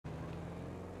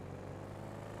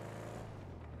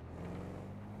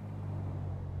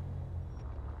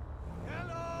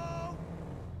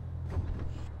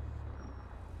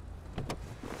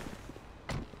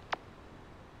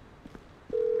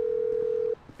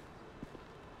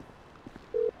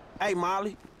Hey,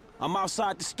 Molly, I'm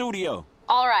outside the studio.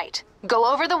 All right. Go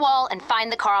over the wall and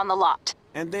find the car on the lot.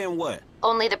 And then what?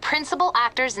 Only the principal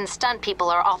actors and stunt people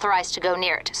are authorized to go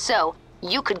near it. So,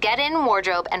 you could get in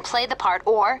wardrobe and play the part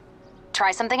or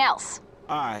try something else.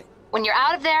 All right. When you're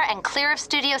out of there and clear of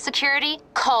studio security,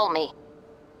 call me.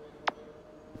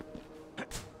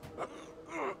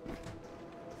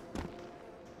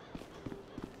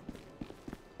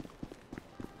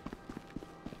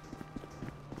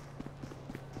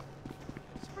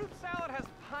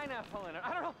 Pineapple in it.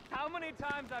 I don't know how many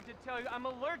times I have to tell you I'm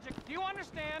allergic. Do you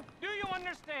understand? Do you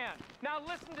understand? Now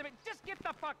listen to me. Just get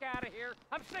the fuck out of here.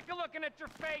 I'm sick of looking at your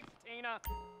face, Tina.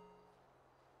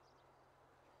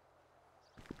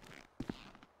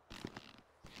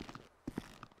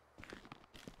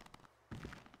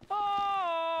 Oh.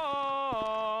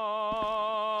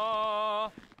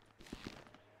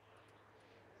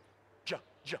 Ja,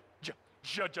 ja, ja,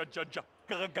 ja, ja, ja, ja,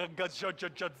 ja, ja, ja, ja,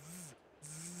 ja.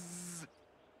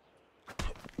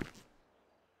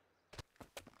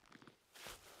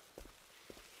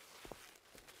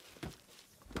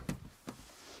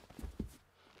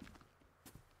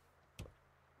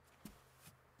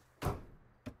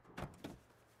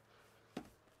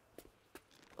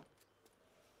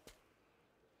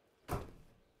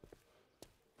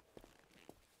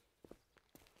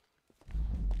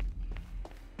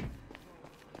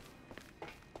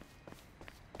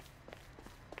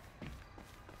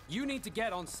 You need to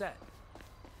get on set.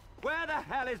 Where the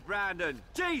hell is Brandon?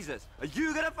 Jesus! Are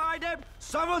you gonna find him?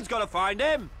 Someone's gotta find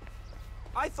him!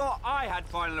 I thought I had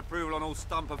final approval on all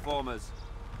stunt performers.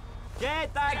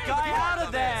 Get that guy out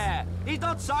of there! He's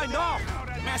not signed off!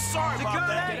 Man, sorry about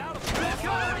that. Get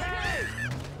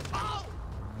out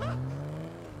of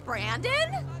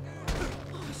Brandon?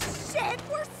 Oh, shit!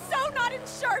 We're so not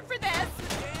insured for this!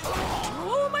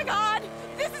 Oh my god!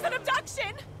 This is an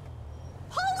abduction!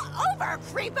 Pull over,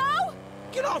 creepo!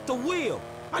 Get off the wheel.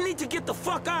 I need to get the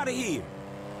fuck out of here.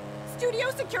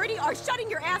 Studio security are shutting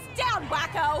your ass down,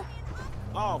 wacko!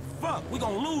 Oh, fuck. We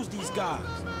gonna lose these guys.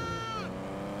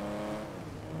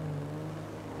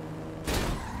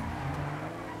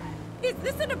 Is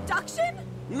this an abduction?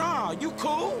 Nah, you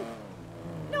cool?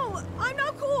 No, I'm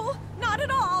not cool. Not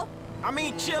at all. I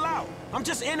mean, chill out. I'm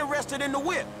just interested in the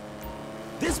whip.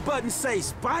 This button says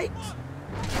spikes?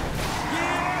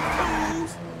 Yeah,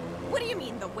 fools. What do you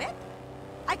mean, the whip?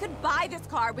 I could buy this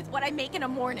car with what I make in a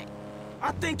morning.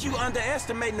 I think you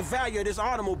underestimating the value of this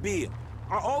automobile,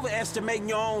 or overestimating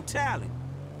your own talent.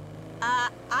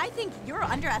 I think you're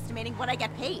underestimating what I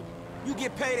get paid. You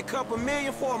get paid a couple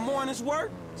million for a morning's work?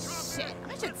 Shit,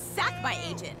 I should sack my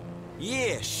agent.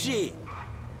 Yeah, shit.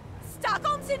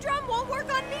 Stockholm Syndrome won't work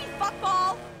on me,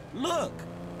 fuckball! Look,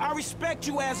 I respect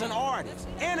you as an artist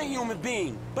and a human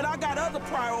being, but I got other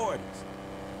priorities.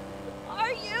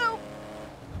 Are you?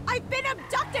 I've been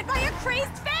abducted by a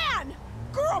crazed fan!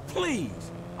 Girl,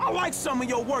 please. I like some of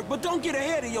your work, but don't get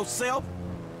ahead of yourself.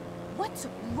 What's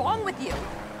wrong with you?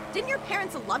 Didn't your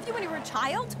parents love you when you were a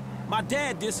child? My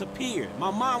dad disappeared.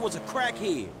 My mom was a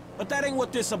crackhead. But that ain't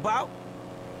what this about.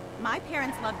 My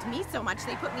parents loved me so much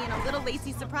they put me in a Little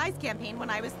Lacey surprise campaign when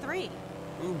I was 3.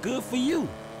 Good for you.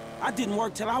 I didn't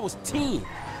work till I was 10.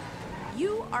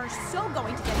 You are so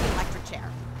going to get the electric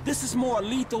chair. This is more a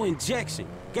lethal injection,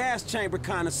 gas chamber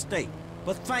kind of state.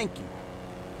 But thank you.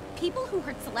 People who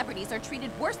hurt celebrities are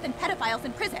treated worse than pedophiles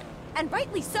in prison, and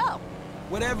rightly so.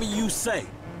 Whatever you say.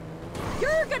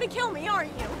 You're gonna kill me,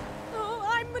 aren't you? Oh,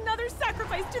 I'm another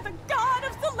sacrifice to the god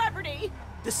of celebrity.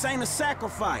 This ain't a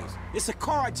sacrifice. It's a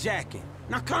carjacking.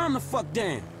 Now calm the fuck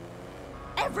down.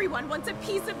 Everyone wants a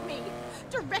piece of me.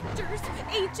 Directors,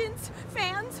 agents,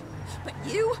 fans. But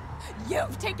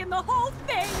you've taken the whole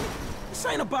thing. This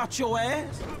ain't about your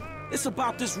ass. It's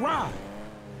about this ride.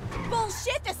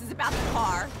 Bullshit, this is about the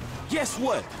car. Guess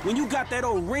what? When you got that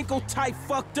old wrinkle-type,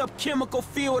 fucked-up,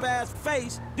 chemical-filled-ass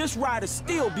face, this ride'll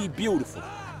still be beautiful.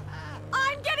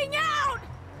 I'm getting out!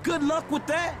 Good luck with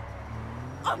that.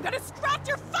 I'm gonna scratch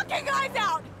your fucking eyes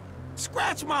out!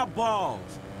 Scratch my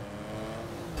balls.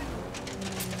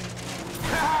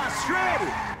 Ha!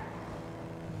 Shredded!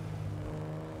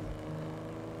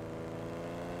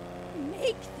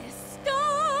 Make this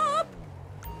stop!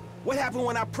 What happened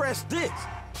when I pressed this?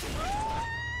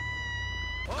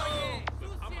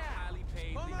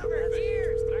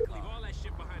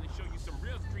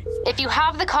 If you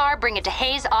have the car, bring it to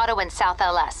Hayes Auto in South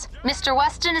LS. Mr.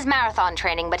 Weston is marathon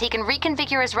training, but he can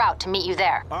reconfigure his route to meet you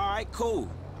there. All right, cool.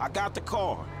 I got the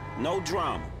car. No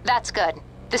drama. That's good.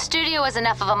 The studio is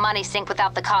enough of a money sink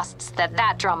without the costs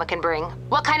that drama can bring.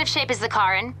 What kind of shape is the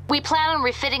car in? We plan on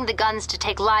refitting the guns to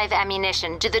take live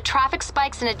ammunition. Do the traffic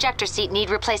spikes and ejector seat need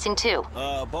replacing too?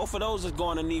 Both of those is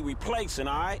going to need replacing,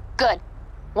 all right? Good.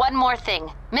 One more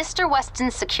thing. Mr.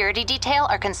 Weston's security detail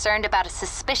are concerned about a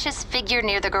suspicious figure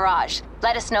near the garage.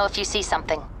 Let us know if you see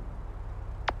something.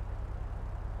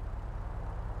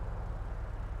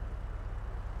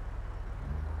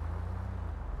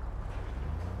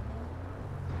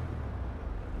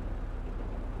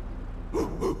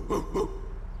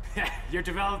 You're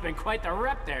developing quite the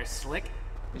rep there, Slick.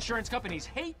 Insurance companies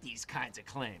hate these kinds of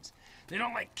claims. They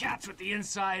don't like cats with the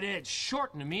inside edge,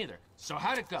 shorten them either. So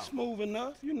how'd it go? Smooth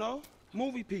enough, you know.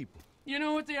 Movie people. You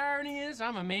know what the irony is?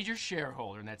 I'm a major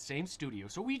shareholder in that same studio,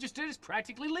 so what we just did is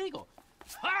practically legal.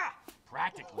 Ha!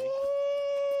 Practically.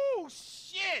 Ooh,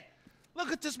 shit!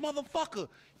 Look at this motherfucker.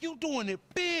 You doing it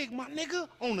big, my nigga,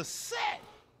 on the set.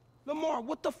 Lamar,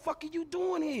 what the fuck are you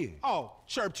doing here? Oh,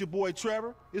 chirped your boy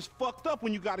Trevor. It's fucked up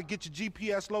when you gotta get your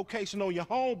GPS location on your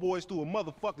homeboys through a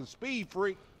motherfucking speed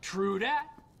freak. True that.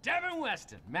 Devin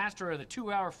Weston, master of the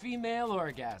 2-hour female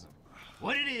orgasm.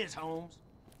 What it is, Holmes?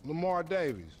 Lamar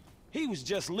Davies. He was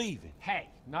just leaving. Hey,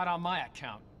 not on my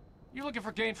account. You looking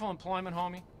for gainful employment,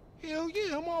 homie? Hell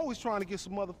yeah, I'm always trying to get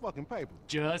some motherfucking paper.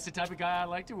 Just the type of guy I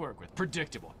like to work with.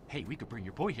 Predictable. Hey, we could bring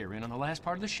your boy here in on the last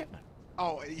part of the shipment.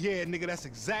 Oh, yeah, nigga, that's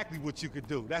exactly what you could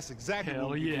do. That's exactly Hell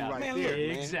what you yeah. do right Man, there. look,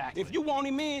 man. Exactly. If you want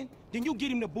him in, then you get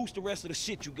him to boost the rest of the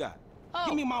shit you got.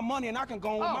 Give me my money and I can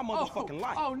go on with my motherfucking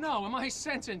life. Oh, no, am I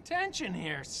sensing tension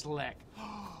here, Slick?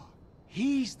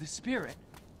 He's the spirit,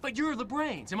 but you're the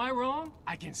brains. Am I wrong?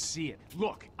 I can see it.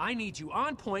 Look, I need you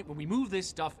on point when we move this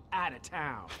stuff out of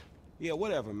town. Yeah,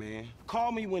 whatever, man.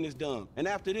 Call me when it's done. And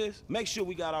after this, make sure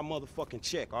we got our motherfucking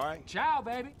check, all right? Ciao,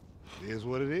 baby. It is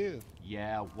what it is.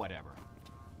 Yeah, whatever.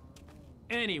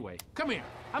 Anyway, come here.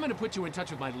 I'm gonna put you in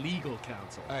touch with my legal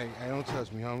counsel. Hey, don't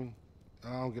touch me, homie.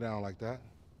 I don't get down like that.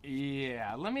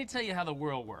 Yeah, let me tell you how the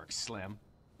world works, Slim.